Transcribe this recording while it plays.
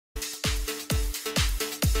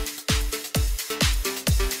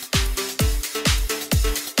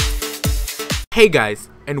Hey guys,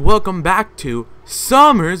 and welcome back to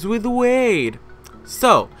Summers with Wade.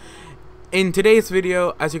 So, in today's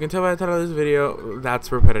video, as you can tell by the title of this video,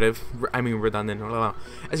 that's repetitive, redundant,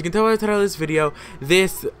 as you can tell by the title of this video,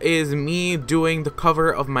 this is me doing the cover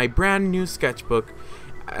of my brand new sketchbook.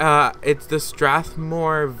 It's the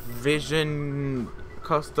Sthrathmore Vision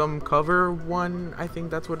Custom Cover one, I think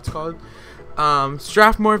that's what it's called.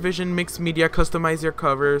 Sthrathmore Vision Mixed Media Customize Your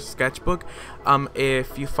Cover Sketchbook.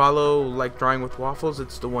 If you follow like Drawing with Waffles,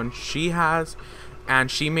 it's the one she has,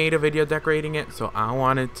 and she made a video decorating it, so I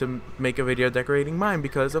wanted to make a video decorating mine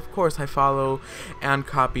because of course I follow and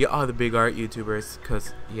copy all the big art YouTubers,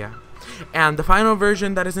 cause yeah. And the final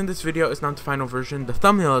version that is in this video is not the final version. The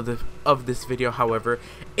thumbnail of this video, however,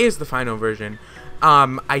 is the final version.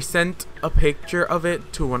 I sent a picture of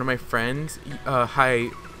it to one of my friends. Hi,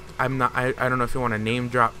 I don't know if you want to name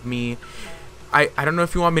drop me. I don't know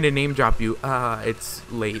if you want me to name drop you. It's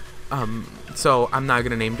late. So I'm not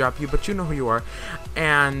gonna name drop you, but you know who you are.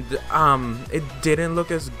 And it didn't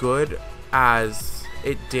look as good as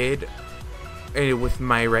it did with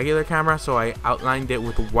my regular camera, so I outlined it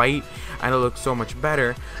with white and it looks so much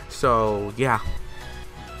better. So yeah.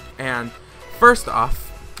 And first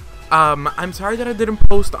off, I'm sorry that I didn't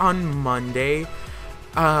post on Monday.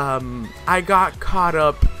 I got caught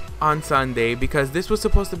up on Sunday because this was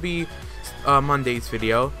supposed to be Monday's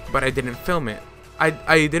video, but I didn't film it.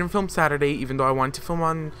 I didn't film Saturday, even though I wanted to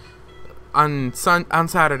film on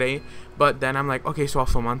Saturday, but then I'm like, okay, so I'll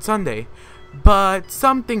film on Sunday. But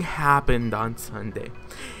something happened on Sunday.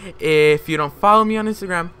 If you don't follow me on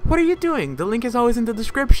Instagram, what are you doing? The link is always in the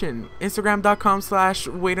description.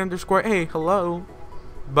 Instagram.com/Wade_A. Hello.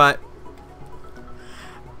 But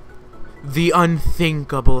the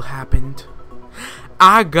unthinkable happened.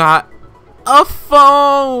 I got a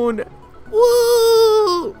phone.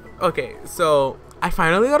 Woo! Okay, so I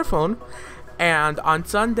finally got a phone, and on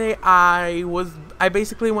Sunday I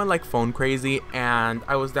basically went like phone crazy, and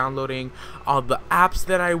I was downloading all the apps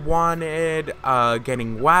that I wanted,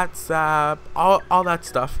 getting WhatsApp, all that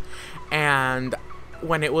stuff. And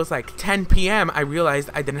when it was like 10 p.m. I realized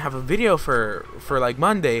I didn't have a video for like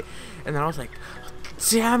Monday, and then I was like,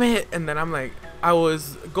 damn it. And then I'm like, I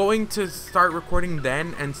was going to start recording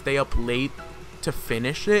then and stay up late to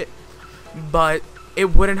finish it, but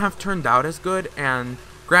it wouldn't have turned out as good. And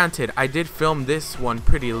granted, I did film this one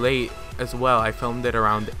pretty late as well. I filmed it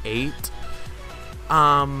around 8.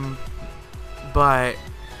 But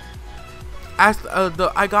as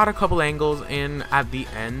I got a couple angles in at the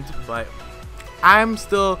end, but I'm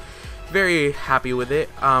still very happy with it.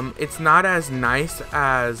 It's not as nice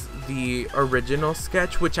as the original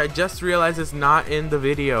sketch, which I just realized is not in the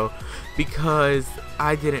video because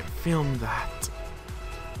I didn't film that.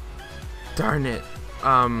 Darn it.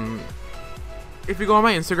 If you go on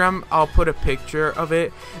my Instagram, I'll put a picture of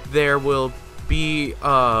it. There will be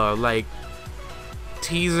like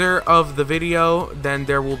teaser of the video, then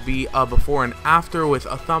there will be a before and after with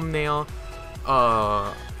a thumbnail,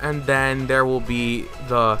 and then there will be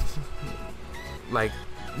the a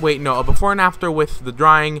before and after with the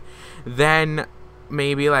drawing, then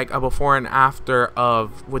maybe like a before and after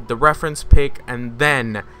with the reference pic, and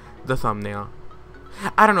then the thumbnail.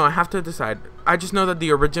 I don't know, I have to decide. I just know that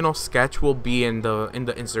the original sketch will be in the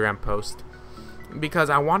Instagram post, because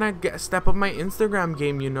I want to step up my Instagram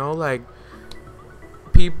game, you know, like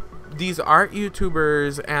these art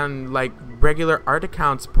YouTubers and like regular art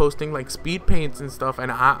accounts posting like speed paints and stuff,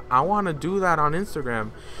 and I want to do that on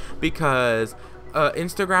Instagram, because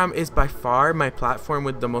Instagram is by far my platform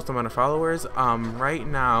with the most amount of followers. Right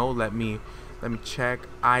now, let me check.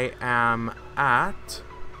 I am at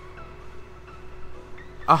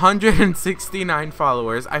 169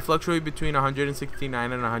 followers. I fluctuate between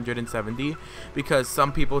 169 and 170 because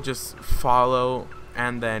some people just follow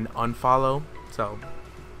and then unfollow. So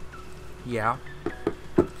yeah.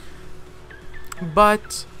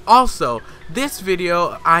 But also, this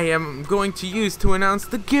video I am going to use to announce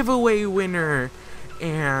the giveaway winner.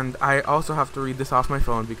 And I also have to read this off my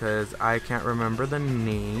phone because I can't remember the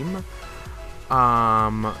name.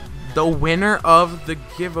 The winner of the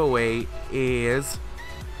giveaway is,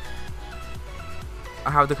 I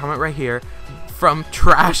have the comment right here, from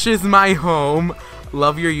Trash Is My Home.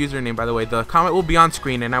 Love your username, by the way. The comment will be on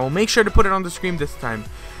screen, and I will make sure to put it on the screen this time.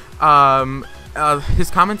 His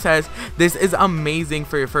comment says, "This is amazing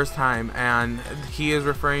for your first time," and he is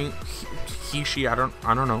referring, she, I don't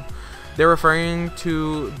know. They're referring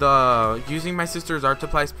to the using my sister's art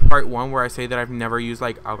supplies part 1, where I say that I've never used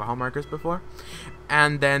like alcohol markers before.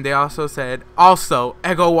 And then they also said, also,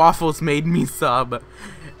 Eggo Waffles made me sub.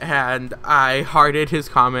 And I hearted his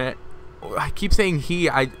comment I keep saying he.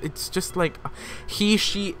 It's just like he,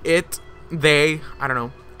 she, it, they. I don't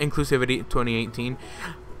know. Inclusivity 2018.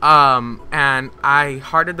 And I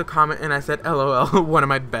hearted the comment and I said LOL, one of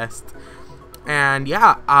my best. And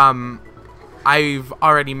yeah, I've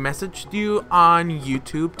already messaged you on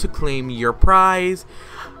YouTube to claim your prize.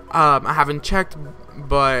 I haven't checked,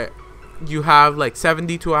 but you have like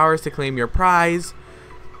 72 hours to claim your prize.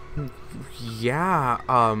 Yeah,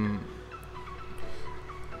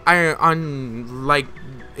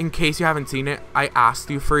 in case you haven't seen it, I asked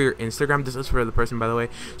you for your Instagram. This is for the person, by the way,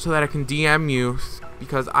 so that I can DM you,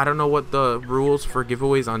 because I don't know what the rules for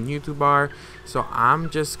giveaways on YouTube are. So I'm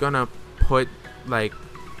just gonna put like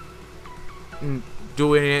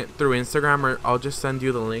doing it through Instagram, or I'll just send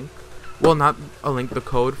you the link. Well, not a link, the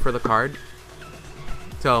code for the card.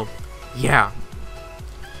 So yeah,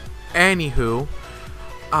 anywho,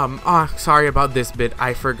 sorry about this bit.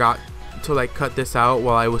 I forgot to like cut this out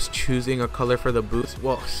while I was choosing a color for the boots.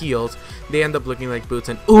 Well, heels, they end up looking like boots.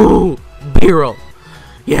 And ooh, B-roll.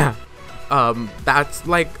 Yeah, that's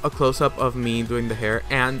like a close-up of me doing the hair.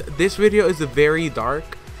 And this video is very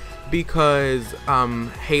dark because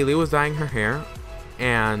Haley was dyeing her hair,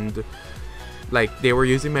 and like they were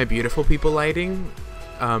using my Beautiful People lighting,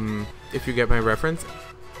 if you get my reference,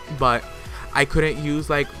 but I couldn't use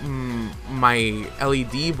like my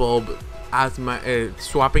LED bulb as my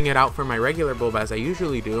swapping it out for my regular bulb as I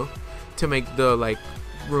usually do, to make the like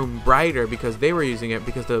room brighter, because they were using it,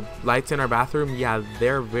 because the lights in our bathroom, yeah,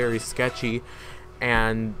 they're very sketchy,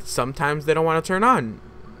 and sometimes they don't want to turn on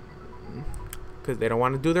because they don't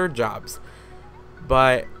want to do their jobs.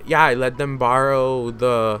 But yeah, I let them borrow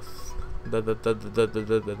the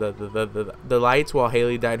lights while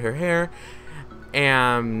Haley dyed her hair.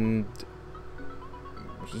 And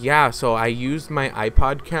yeah, so I used my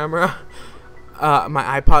iPod camera,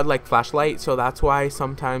 my iPod like flashlight, so that's why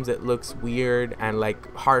sometimes it looks weird and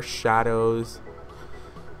like harsh shadows.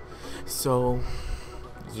 So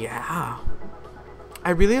yeah, I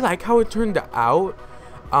really like how it turned out.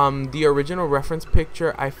 The original reference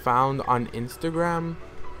picture I found on Instagram,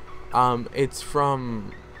 it's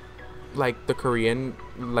from like the Korean,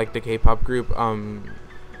 like the K-pop group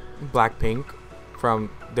Blackpink, from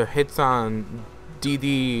their hit song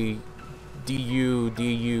DD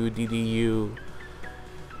DU.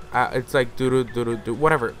 It's like do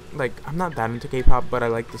whatever. Like, I'm not that into K-pop, but I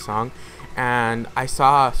like the song, and I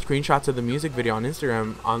saw screenshots of the music video on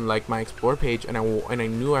Instagram on like my explore page, and I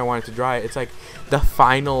knew I wanted to draw it. It's like the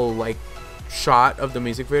final like shot of the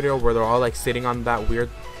music video where they're all like sitting on that weird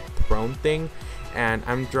throne thing, and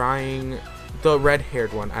I'm drawing the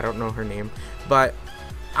red-haired one. I don't know her name, but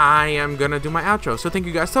I am gonna do my outro. So thank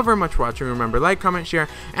you guys so very much for watching. Remember, like, comment, share,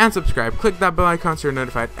 and subscribe. Click that bell icon so you're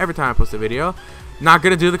notified every time I post a video. Not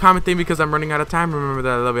gonna do the comment thing because I'm running out of time. Remember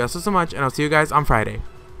that I love you all so much, and I'll see you guys on Friday.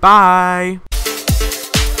 Bye.